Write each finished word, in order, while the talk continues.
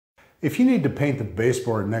If you need to paint the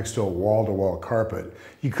baseboard next to a wall-to-wall carpet,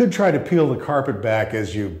 you could try to peel the carpet back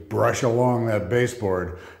as you brush along that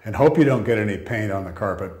baseboard and hope you don't get any paint on the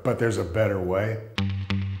carpet, but there's a better way.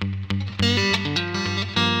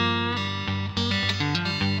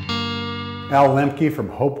 Al Lemke from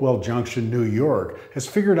Hopewell Junction, New York, has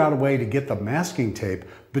figured out a way to get the masking tape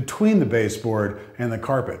between the baseboard and the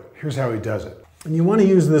carpet. Here's how he does it. And you want to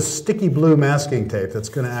use this sticky blue masking tape that's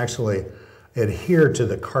going to actually adhere to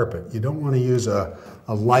the carpet. You don't want to use a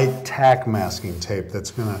light tack masking tape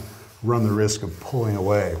that's going to run the risk of pulling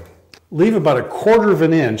away. Leave about 1/4 of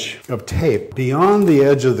an inch of tape beyond the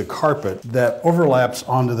edge of the carpet that overlaps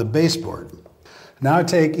onto the baseboard. Now I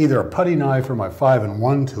take either a putty knife or my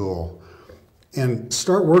 5-in-1 tool and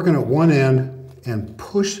start working at one end and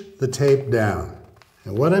push the tape down.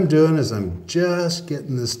 And what I'm doing is I'm just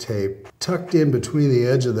getting this tape tucked in between the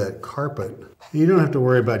edge of that carpet. You don't have to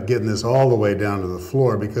worry about getting this all the way down to the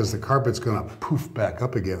floor because the carpet's going to poof back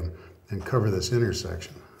up again and cover this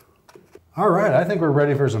intersection. All right, I think we're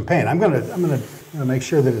ready for some paint. I'm gonna make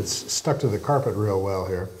sure that it's stuck to the carpet real well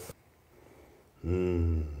here.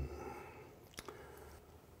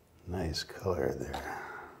 Nice color there.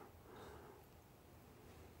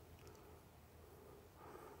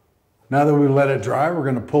 Now that we let it dry, we're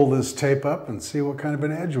going to pull this tape up and see what kind of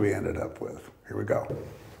an edge we ended up with. Here we go.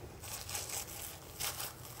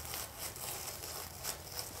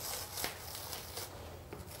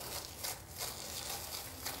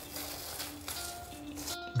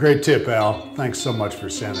 Great tip, Al. Thanks so much for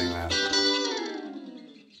sending that.